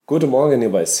Guten Morgen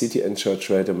hier bei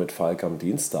CTNchurchradio mit Falk am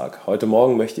Dienstag. Heute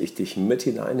Morgen möchte ich dich mit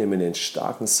hineinnehmen in den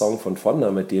starken Song von Fonda,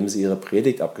 mit dem sie ihre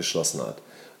Predigt abgeschlossen hat.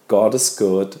 God is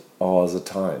good all the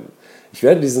time. Ich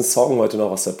werde diesen Song heute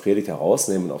noch aus der Predigt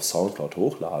herausnehmen und auf Soundcloud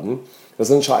hochladen. Das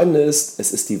Entscheidende ist,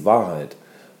 es ist die Wahrheit,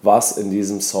 was in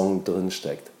diesem Song drin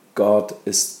steckt. God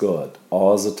is good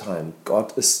all the time.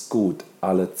 Gott ist gut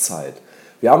alle Zeit.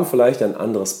 Wir haben vielleicht ein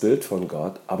anderes Bild von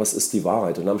Gott, aber es ist die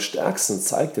Wahrheit. Und am stärksten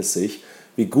zeigt es sich,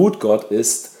 wie gut Gott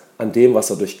ist an dem, was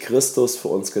er durch Christus für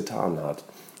uns getan hat.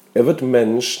 Er wird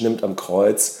Mensch, nimmt am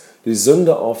Kreuz die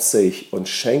Sünde auf sich und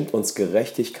schenkt uns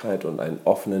Gerechtigkeit und einen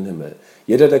offenen Himmel.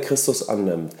 Jeder, der Christus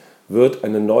annimmt, wird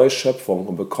eine neue Schöpfung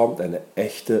und bekommt eine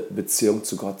echte Beziehung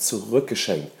zu Gott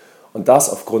zurückgeschenkt. Und das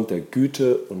aufgrund der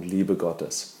Güte und Liebe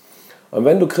Gottes. Und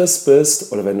wenn du Christ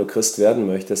bist oder wenn du Christ werden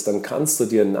möchtest, dann kannst du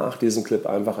dir nach diesem Clip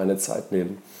einfach eine Zeit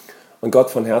nehmen und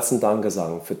Gott von Herzen Danke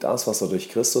sagen für das, was er durch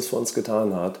Christus für uns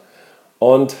getan hat.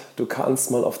 Und du kannst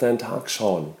mal auf deinen Tag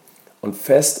schauen und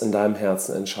fest in deinem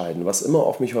Herzen entscheiden, was immer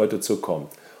auf mich heute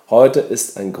zukommt. Heute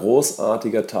ist ein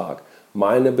großartiger Tag,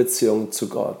 meine Beziehung zu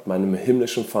Gott, meinem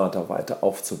himmlischen Vater weiter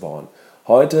aufzubauen.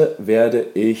 Heute werde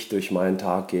ich durch meinen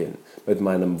Tag gehen mit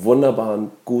meinem wunderbaren,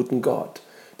 guten Gott,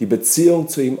 die Beziehung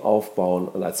zu ihm aufbauen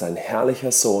und als sein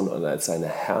herrlicher Sohn und als seine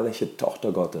herrliche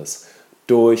Tochter Gottes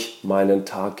durch meinen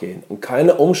Tag gehen. Und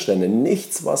keine Umstände,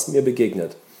 nichts, was mir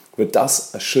begegnet, wird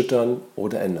das erschüttern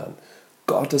oder ändern.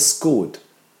 Gott ist gut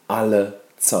alle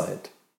Zeit.